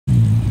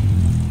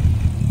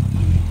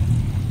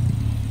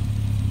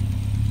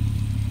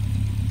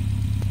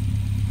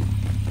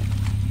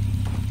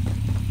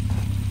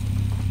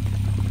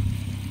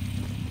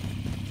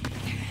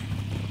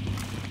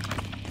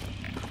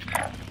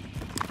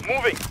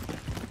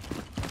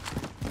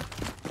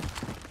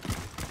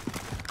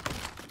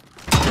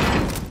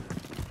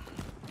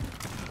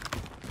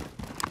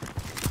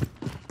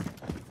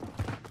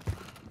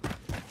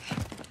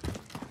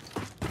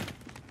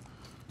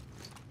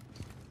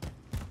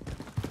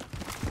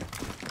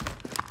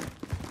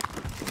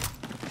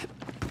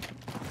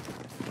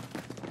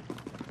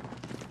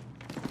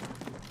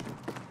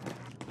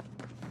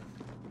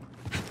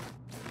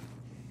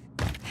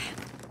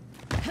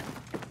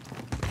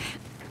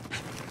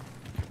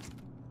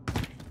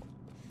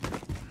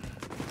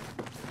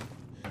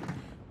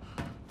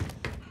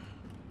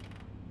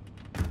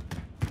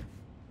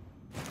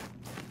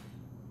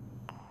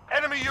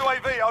Enemy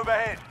UAV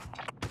overhead.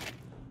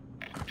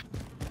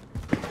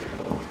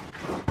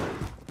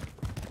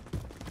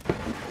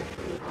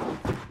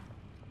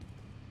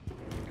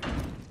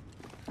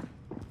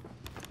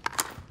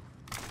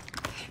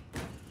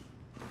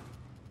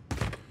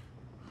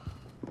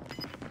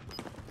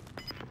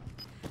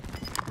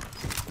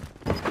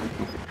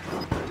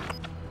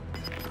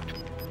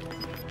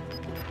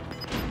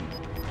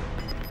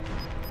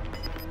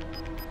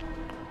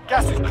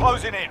 Gas is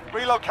closing in.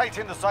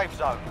 Relocating the safe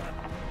zone.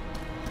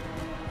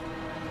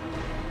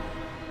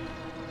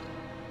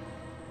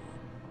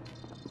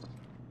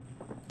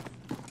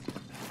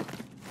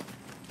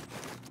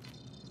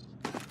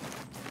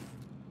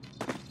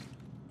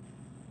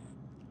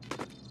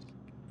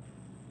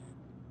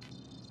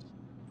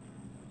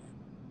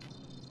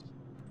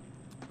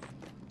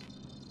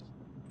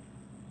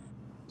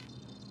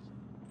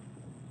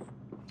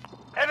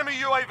 Enemy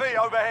UAV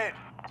overhead.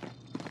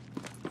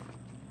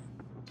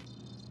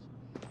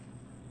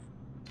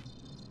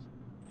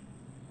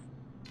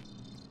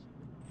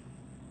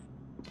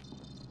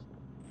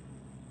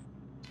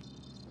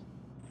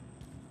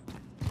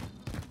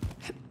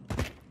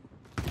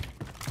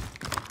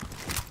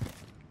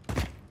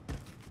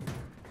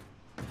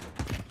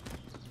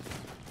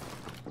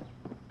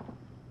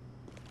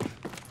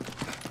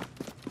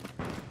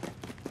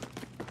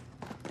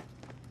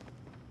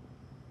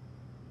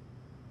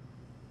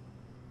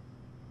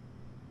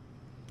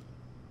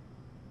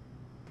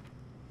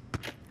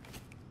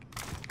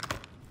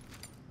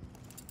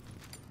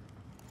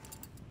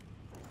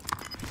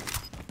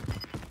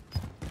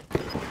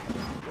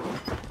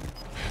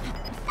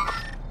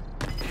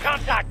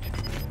 Contact!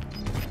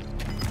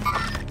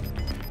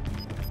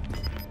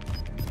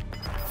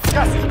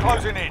 Gas is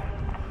closing in.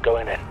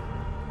 Going in.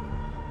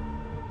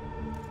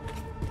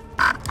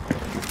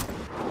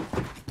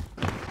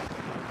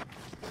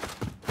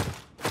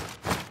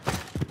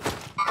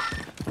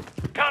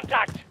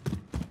 Contact!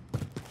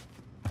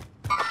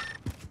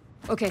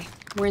 Okay,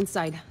 we're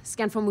inside.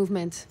 Scan for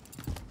movement.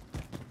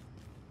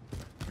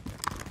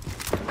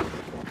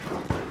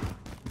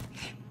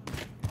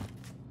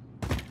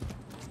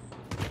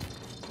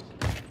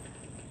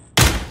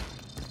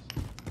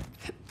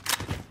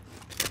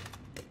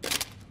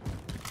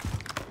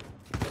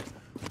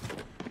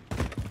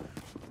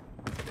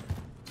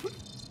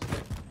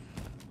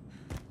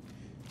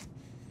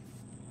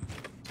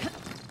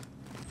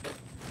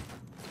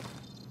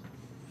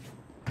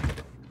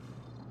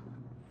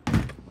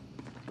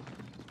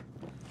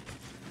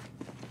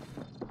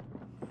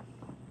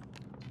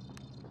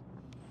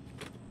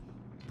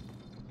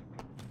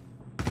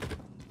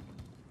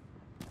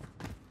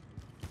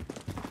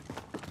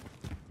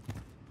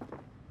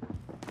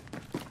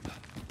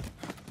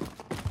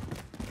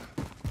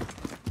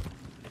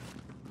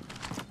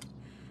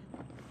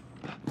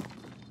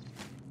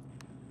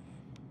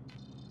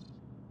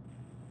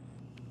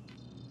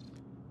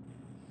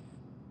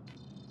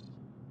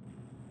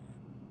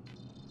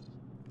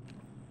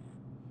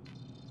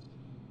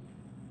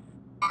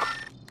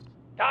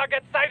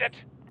 Target sighted.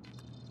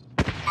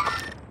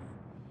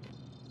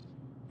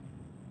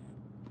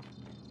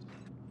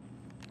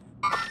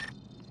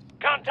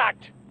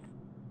 Contact.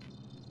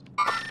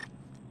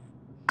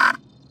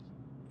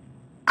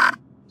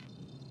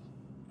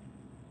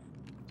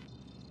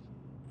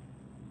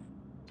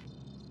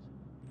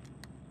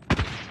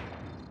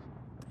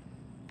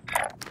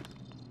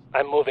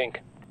 I'm moving.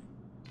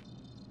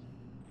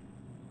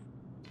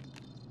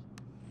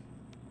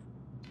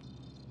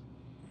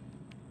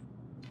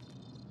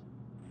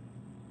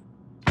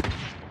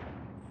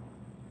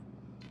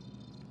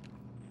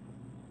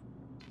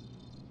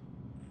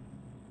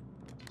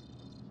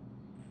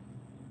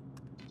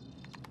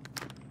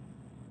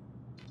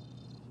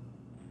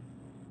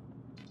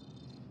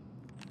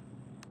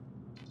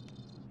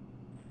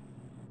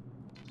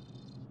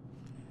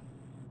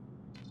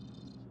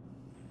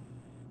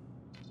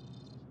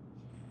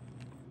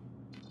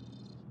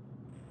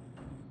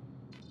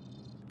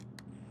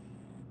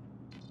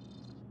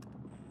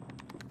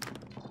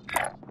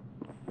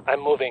 I'm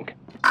moving.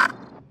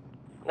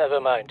 Never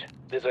mind.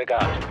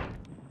 Disregard.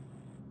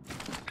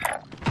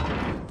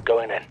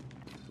 Going in.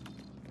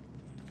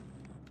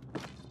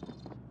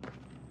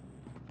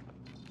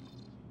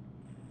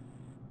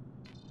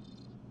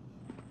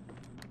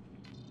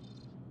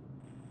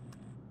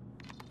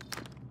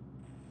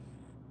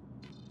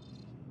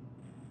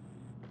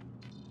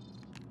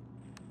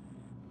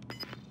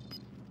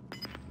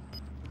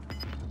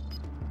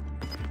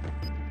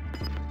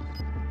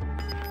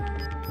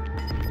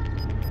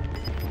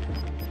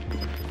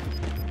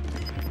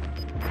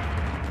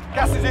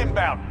 Gas is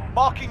inbound.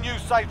 Marking new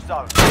safe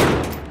zone.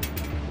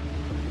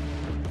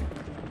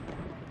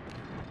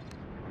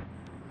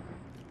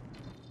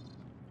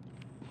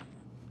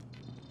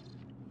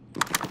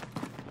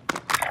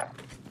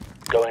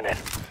 Going in.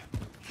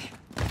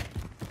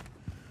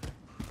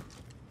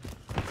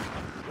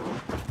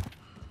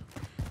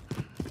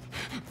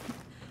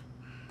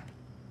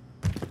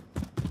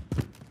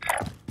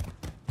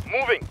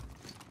 Moving.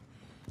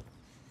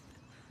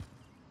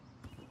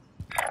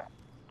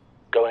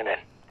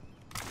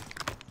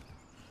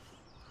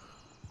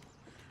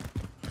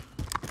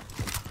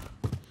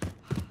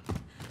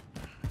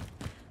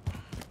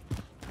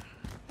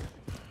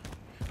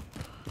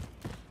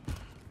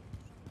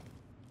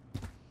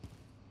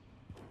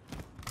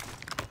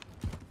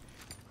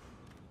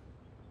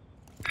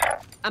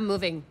 I'm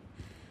moving.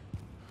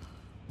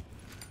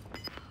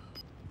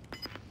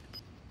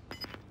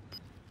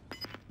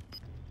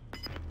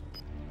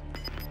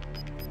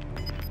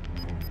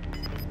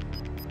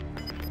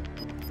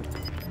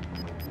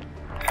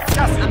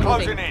 Gas is I'm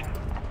closing moving. in.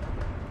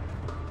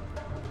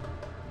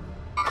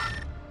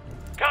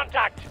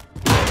 Contact!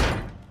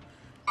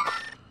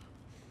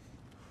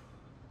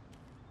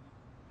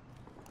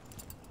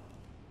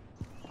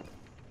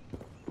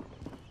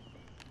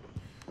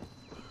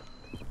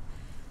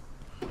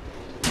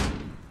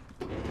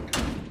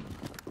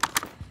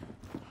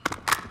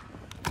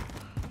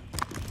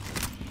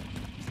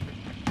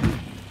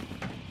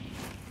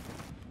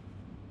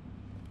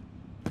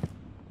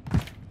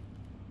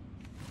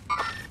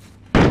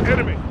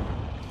 Enemy.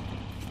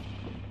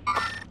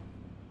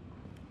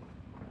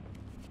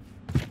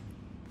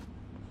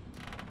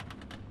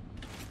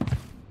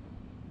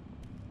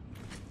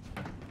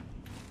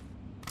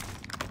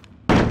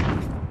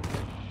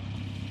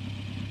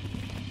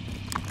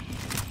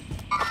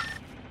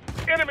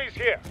 Enemies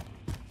here.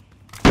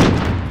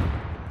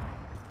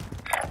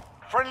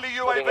 Friendly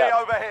Moving UAV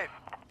up. overhead.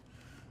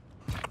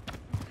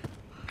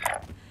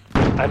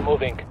 I'm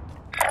moving.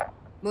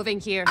 Moving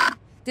here.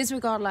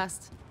 Disregard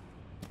last.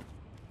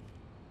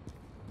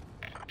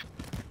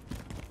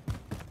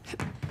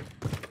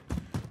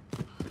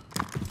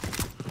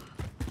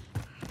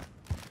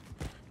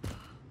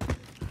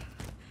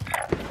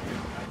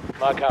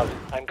 Mark out.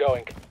 I'm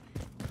going.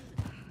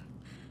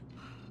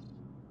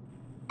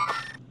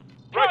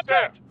 Right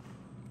there.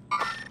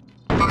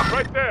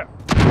 Right there.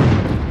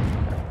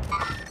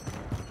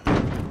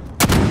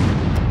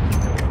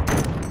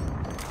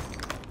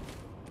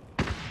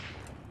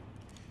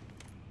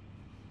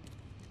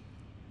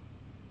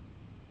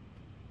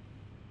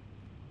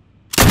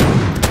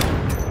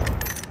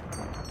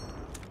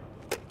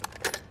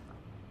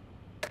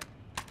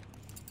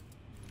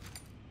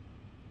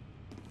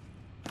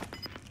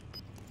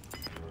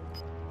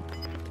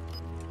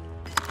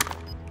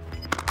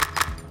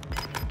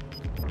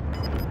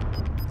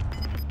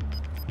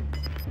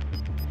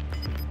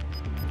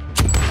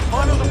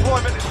 Final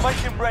deployment is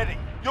making ready.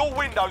 Your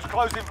window's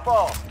closing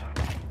fast.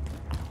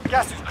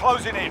 Gas is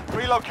closing in.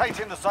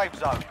 Relocating the safe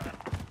zone.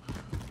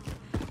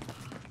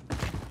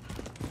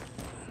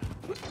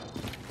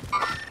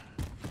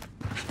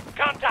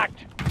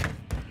 Contact!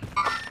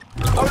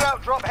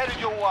 Loadout drop headed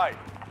your way.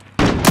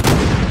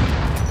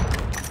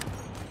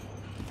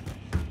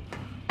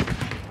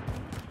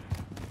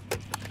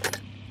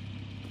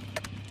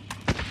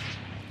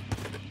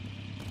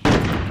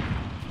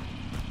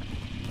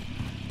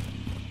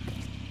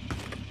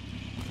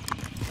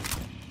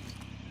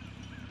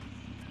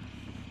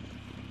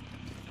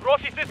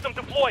 Rocky system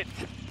deployed.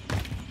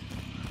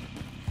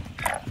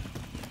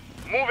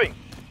 Moving.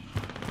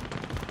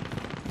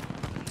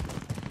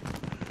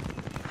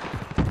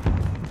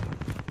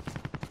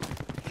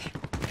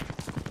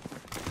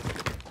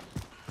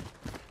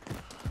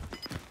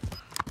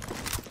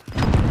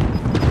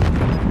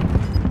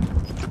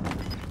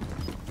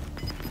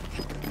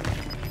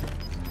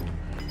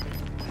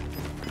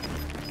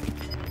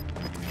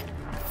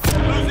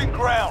 Losing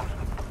ground.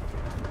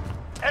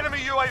 Enemy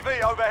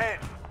UAV overhead.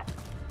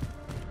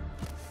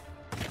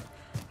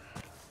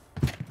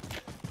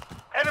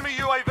 Enemy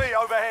UAV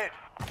overhead.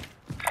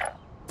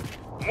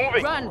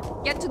 Moving.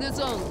 Run! Get to the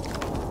zone.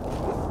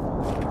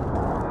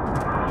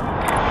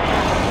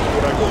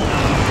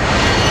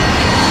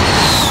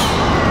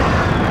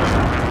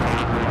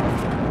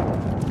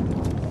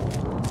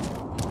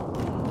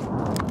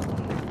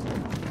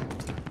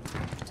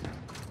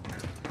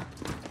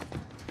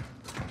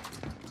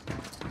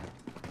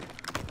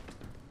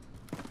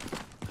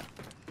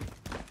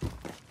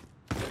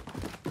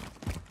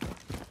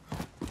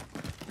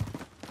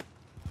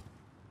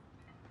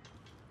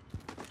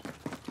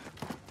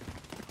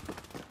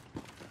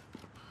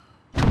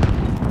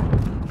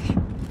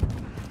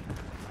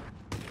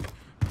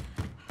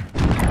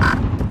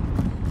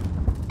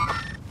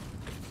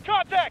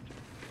 Contact!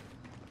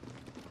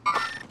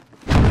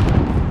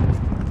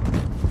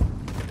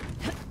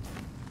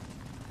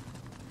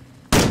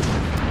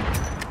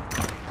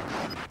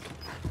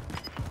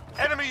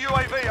 Enemy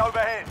UAV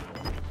overhead.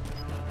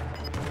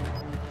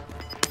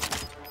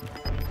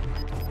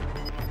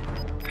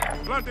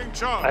 Planting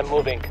charge. I'm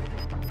moving.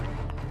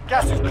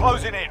 Gas is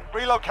closing in.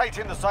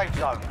 Relocating the safe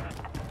zone.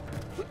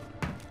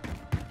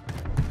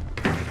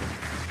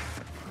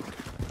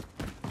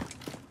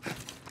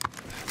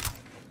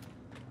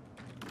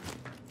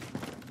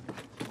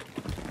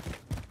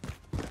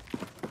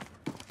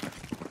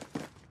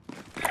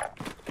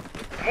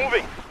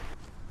 Moving.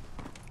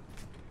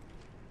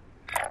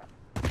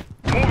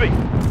 Moving.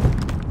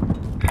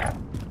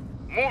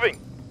 Moving.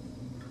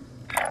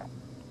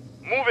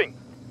 Moving.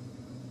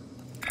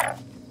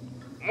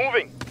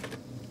 Moving.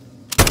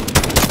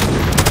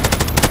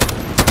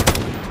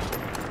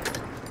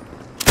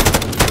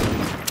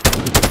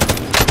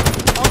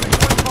 Only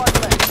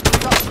 25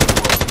 left. That's good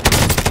work.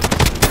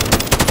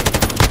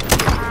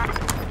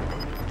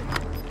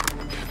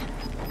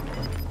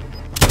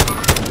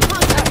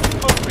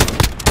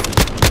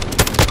 Moving.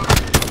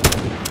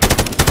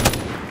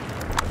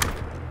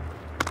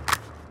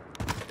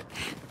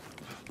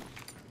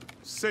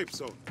 Safe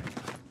zone.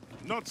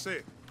 Not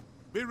safe.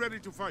 Be ready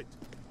to fight.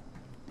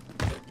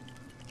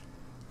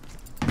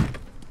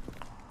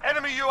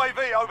 Enemy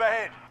UAV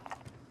overhead.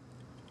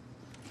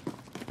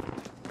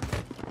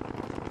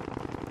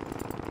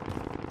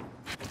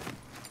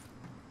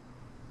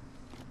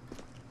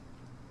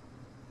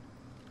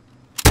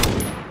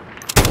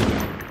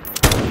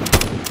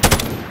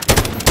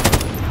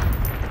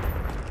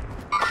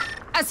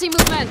 I see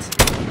movement.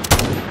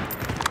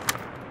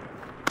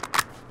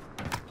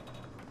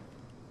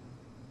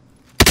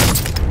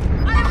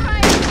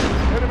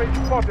 Enemy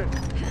spotted.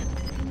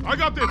 I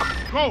got this!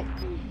 Go!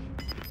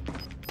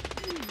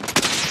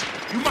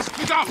 You must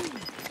get up!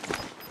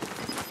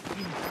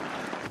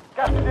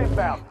 Gas is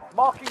inbound.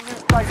 Marking new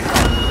safe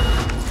zone.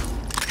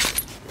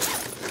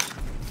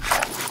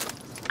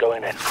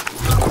 Going in.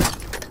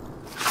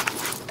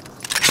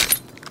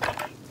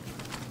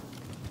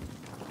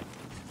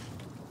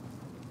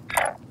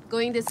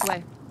 Going this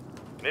way.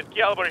 Mid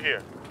caliber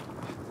here.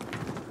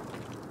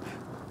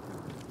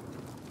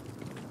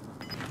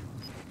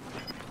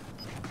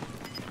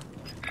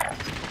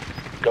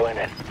 Going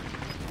in.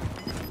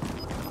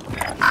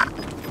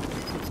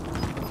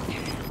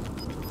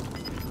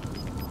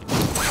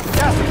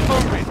 Gas is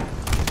moving.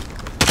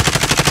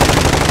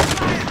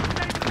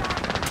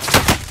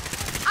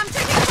 I'm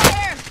taking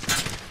fire!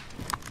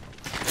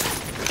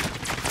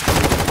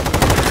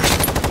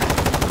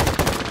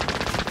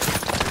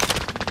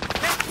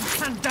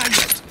 Can't die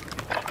yet!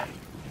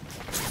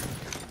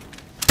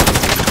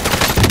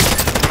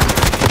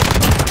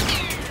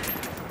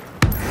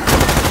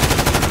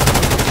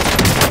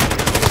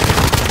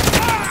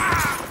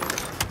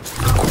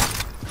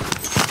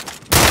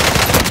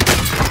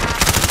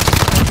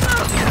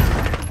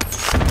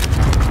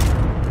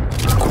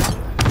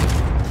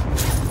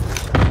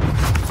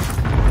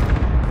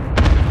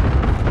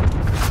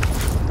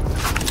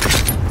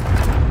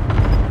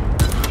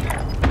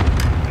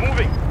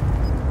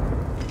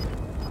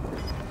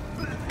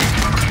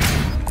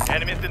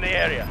 Enemies in the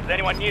area. Does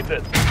anyone need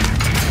this?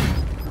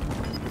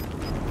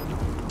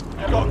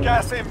 You've got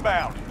gas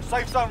inbound.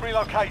 Safe zone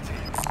relocated.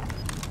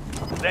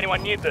 Does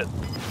anyone need this?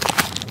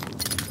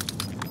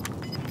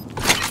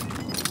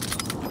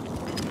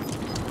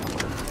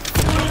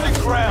 Losing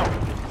ground.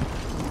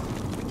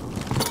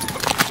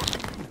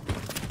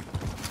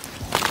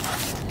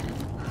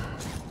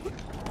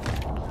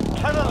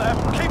 To the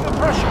left. Keep the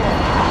pressure on.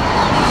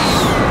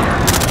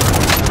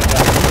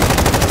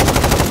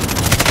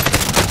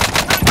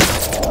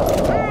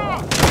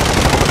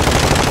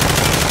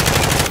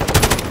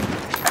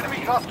 Enemy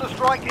cluster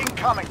strike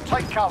incoming.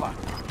 Take cover.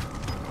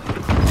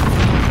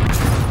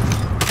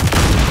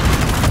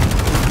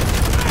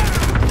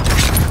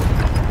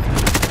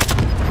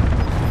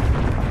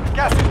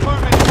 Gas is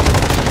moving.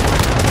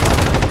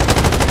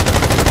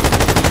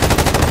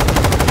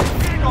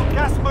 You've got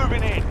gas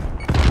moving in.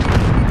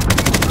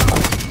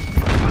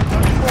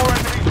 Only 4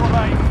 enemies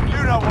remain.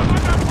 You know what to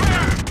do.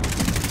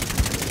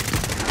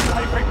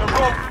 They picked the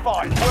wrong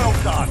fight. Well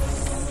done.